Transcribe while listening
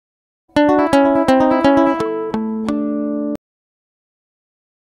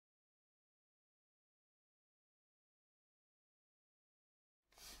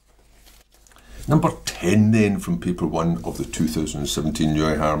Number 10 then from paper 1 of the 2017 New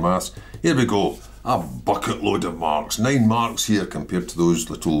Higher Maths. Here we go, a bucket load of marks. 9 marks here compared to those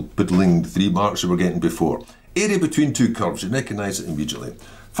little piddling 3 marks you were getting before. Area between two curves, you recognise it immediately.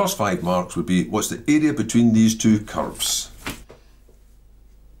 First 5 marks would be, what's the area between these two curves?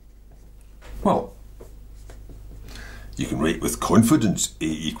 Well, you can write with confidence A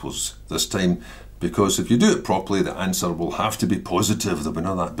equals this time, because if you do it properly, the answer will have to be positive. There'll be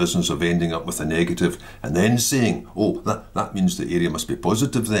none of that business of ending up with a negative and then saying, oh, that means the area must be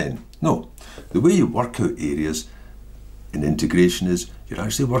positive then. No, the way you work out areas in integration is you're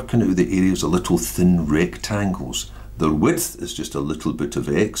actually working out the areas of little thin rectangles. Their width is just a little bit of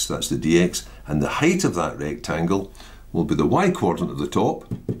x, that's the dx, and the height of that rectangle will be the y-coordinate of the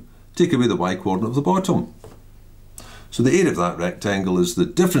top. Take away the y-coordinate of the bottom. So the area of that rectangle is the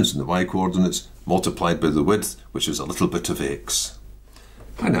difference in the y-coordinates multiplied by the width, which is a little bit of x.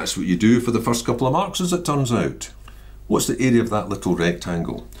 And that's what you do for the first couple of marks, as it turns out. What's the area of that little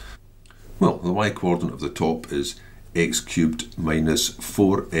rectangle? Well, the y-coordinate of the top is x cubed minus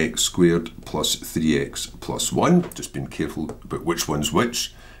 4x squared plus 3x plus 1. Just being careful about which one's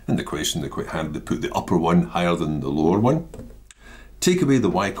which. In the question, they quite handily put the upper one higher than the lower one. Take away the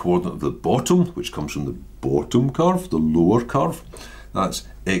y-coordinate of the bottom, which comes from the bottom curve, the lower curve. That's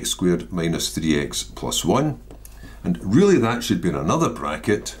x squared minus 3x plus 1. And really that should be in another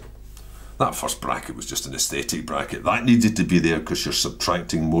bracket. That first bracket was just an aesthetic bracket. That needed to be there because you're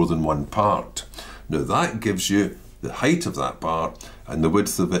subtracting more than one part. Now that gives you the height of that bar, and the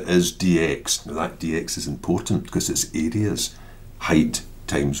width of it is dx. Now that dx is important because it's areas. Height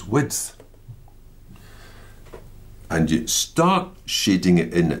times width. And you start shading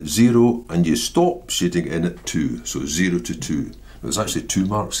it in at 0 and you stop shading it in at 2. So 0 to 2. There's actually 2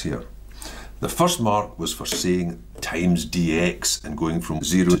 marks here. The first mark was for saying times dx and going from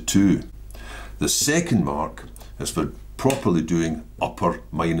 0 to 2. The second mark is for properly doing upper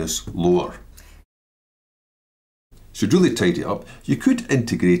minus lower. Should really tidy it up. You could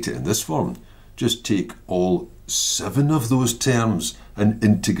integrate it in this form. Just take all 7 of those terms and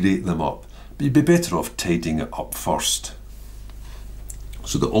integrate them up. But you'd be better off tidying it up first.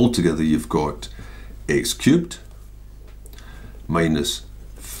 So that altogether you've got x cubed minus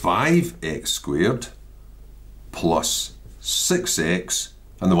 5x squared plus 6x,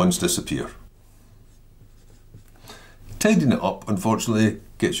 and the ones disappear. Tidying it up, unfortunately,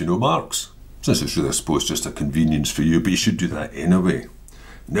 gets you no marks. Since it's really, I suppose, just a convenience for you, but you should do that anyway.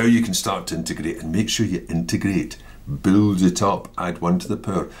 Now you can start to integrate, and make sure you integrate. Build it up, add 1 to the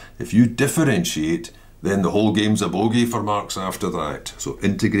power. If you differentiate, then the whole game's a bogey for marks after that. So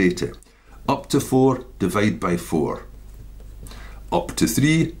integrate it. Up to 4, divide by 4. Up to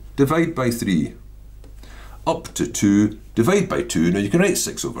 3, divide by 3. Up to 2, divide by 2. Now you can write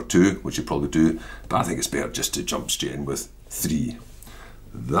 6 over 2, which you probably do, but I think it's better just to jump straight in with 3.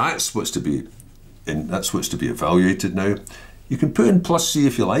 That's what's to be evaluated now. You can put in plus c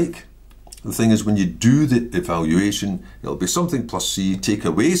if you like. The thing is, when you do the evaluation, it'll be something plus c, take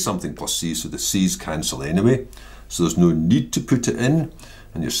away something plus c, so the c's cancel anyway. So there's no need to put it in,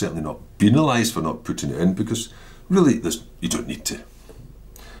 and you're certainly not penalised for not putting it in, because really you don't need to.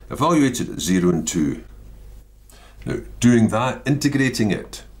 Evaluate it at 0 and 2. Now, doing that, integrating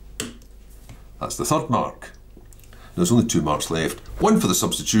it, that's the third mark. There's only 2 marks left. 1 for the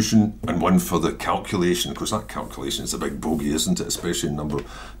substitution and 1 for the calculation. Of course, that calculation is a big bogey, isn't it? Especially in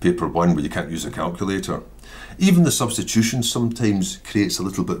paper 1 where you can't use a calculator. Even the substitution sometimes creates a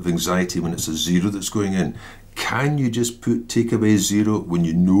little bit of anxiety when it's a 0 that's going in. Can you just take away 0 when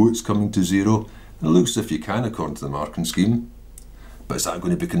you know it's coming to 0? And it looks as if you can according to the marking scheme. But is that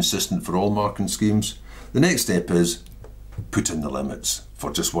going to be consistent for all marking schemes? The next step is put in the limits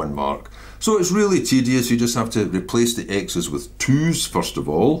for just 1 mark. So it's really tedious. You just have to replace the x's with 2's first of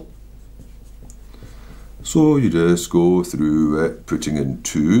all. So you just go through it, putting in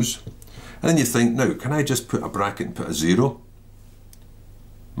 2's. And then you think, now, can I just put a bracket and put a 0?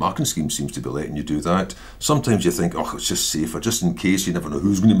 Marking scheme seems to be letting you do that. Sometimes you think, oh, it's just safer, just in case, you never know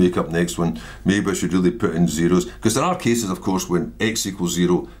who's going to make up next one. Maybe I should really put in 0's. Because there are cases, of course, when x equals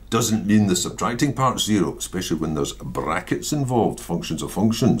 0 doesn't mean the subtracting part's 0, especially when there's brackets involved, functions of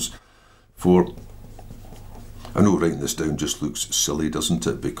functions. I know writing this down just looks silly, doesn't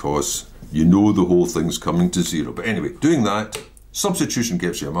it? Because you know the whole thing's coming to 0. But anyway, doing that, substitution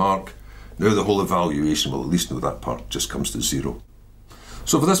gets you a mark. Now the whole evaluation will at least know that part just comes to 0.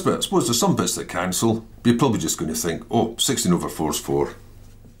 So for this bit, I suppose there's some bits that cancel, but you're probably just going to think, oh, 16 over 4 is 4.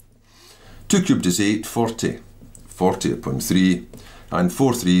 2 cubed is 8, 40. 40 upon 3, and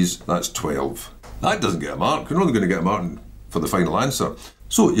 4 3's, that's 12. That doesn't get a mark. You're only going to get a mark for the final answer.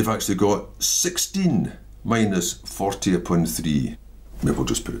 So you've actually got 16 minus 40 upon 3. Maybe we'll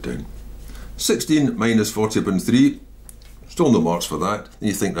just put it down. 16 minus 40 upon 3, still no marks for that. And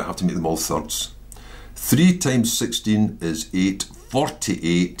you think I have to make them all thirds. 3 times 16 is 8,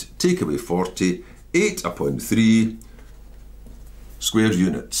 48, take away 40, 8 upon 3, square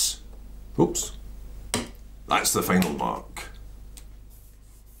units. Oops, that's the final mark.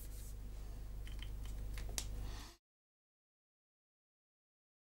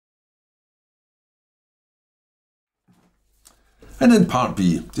 And in part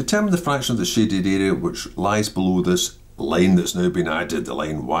B, determine the fraction of the shaded area which lies below this line that's now been added, the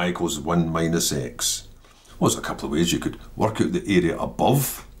line y equals 1 minus x. Well, there's a couple of ways. You could work out the area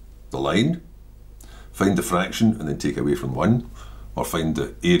above the line, find the fraction and then take away from 1, or find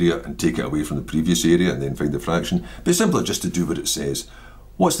the area and take it away from the previous area and then find the fraction. But it's simpler just to do what it says.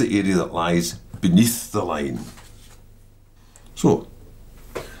 What's the area that lies beneath the line? So,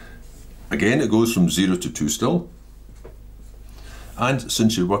 again, it goes from 0 to 2 still. And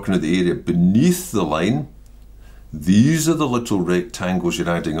since you're working at the area beneath the line, these are the little rectangles you're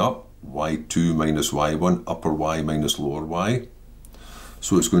adding up. y2 minus y1, upper y minus lower y.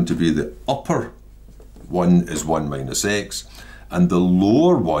 So it's going to be the upper one is 1 minus x, and the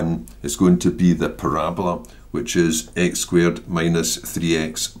lower one is going to be the parabola, which is x squared minus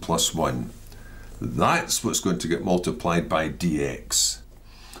 3x plus 1. That's what's going to get multiplied by dx.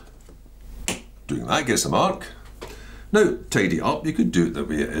 Doing that gets a mark. Now, tidy up. You could do it the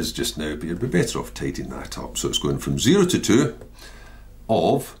way it is just now, but you'd be better off tidying that up. So it's going from 0 to 2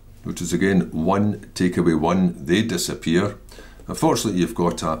 of, which is again 1 take away 1, they disappear. Unfortunately, you've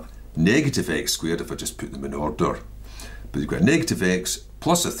got a negative x squared if I just put them in order. But you've got a negative x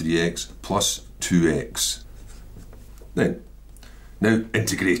plus a 3x plus 2x. Then, now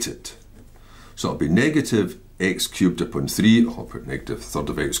integrate it. So it'll be negative x cubed upon 3, I'll put negative third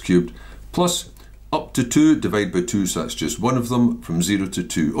of x cubed, plus up to 2, divide by 2, so that's just one of them, from 0 to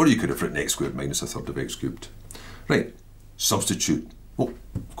 2. Or you could have written x squared minus a third of x cubed. Right, substitute. Well,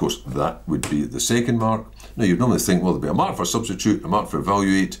 of course, that would be the second mark. Now, you'd normally think, well, there'd be a mark for substitute, a mark for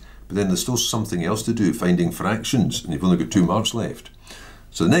evaluate, but then there's still something else to do, finding fractions, and you've only got 2 marks left.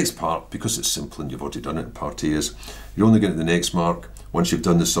 So the next part, because it's simple and you've already done it in part A, is you're only getting the next mark once you've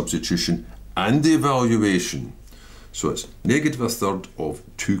done the substitution and the evaluation. So it's negative a third of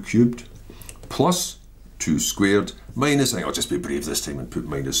 2 cubed plus 2 squared minus, I think I'll just be brave this time and put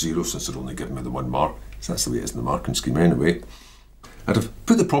minus 0 since they're only giving me the 1 mark. So that's the way it is in the marking scheme anyway. I'd have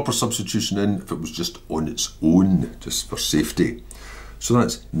put the proper substitution in if it was just on its own, just for safety. So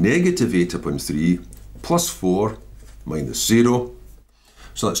that's negative 8 upon 3 plus 4 minus 0.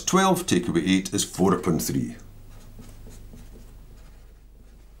 So that's 12 take away 8 is 4 upon 3.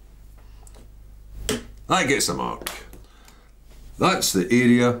 That gets a mark. That's the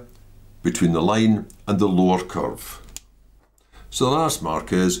area between the line and the lower curve. So the last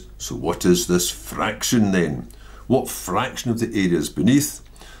mark is, so what is this fraction then? What fraction of the area is beneath?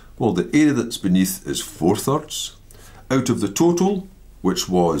 Well, the area that's beneath is 4/3. Out of the total, which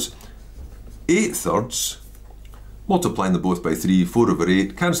was 8/3, multiplying them both by 3, 4 over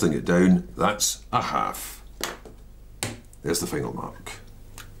 8, cancelling it down, that's a half. There's the final mark.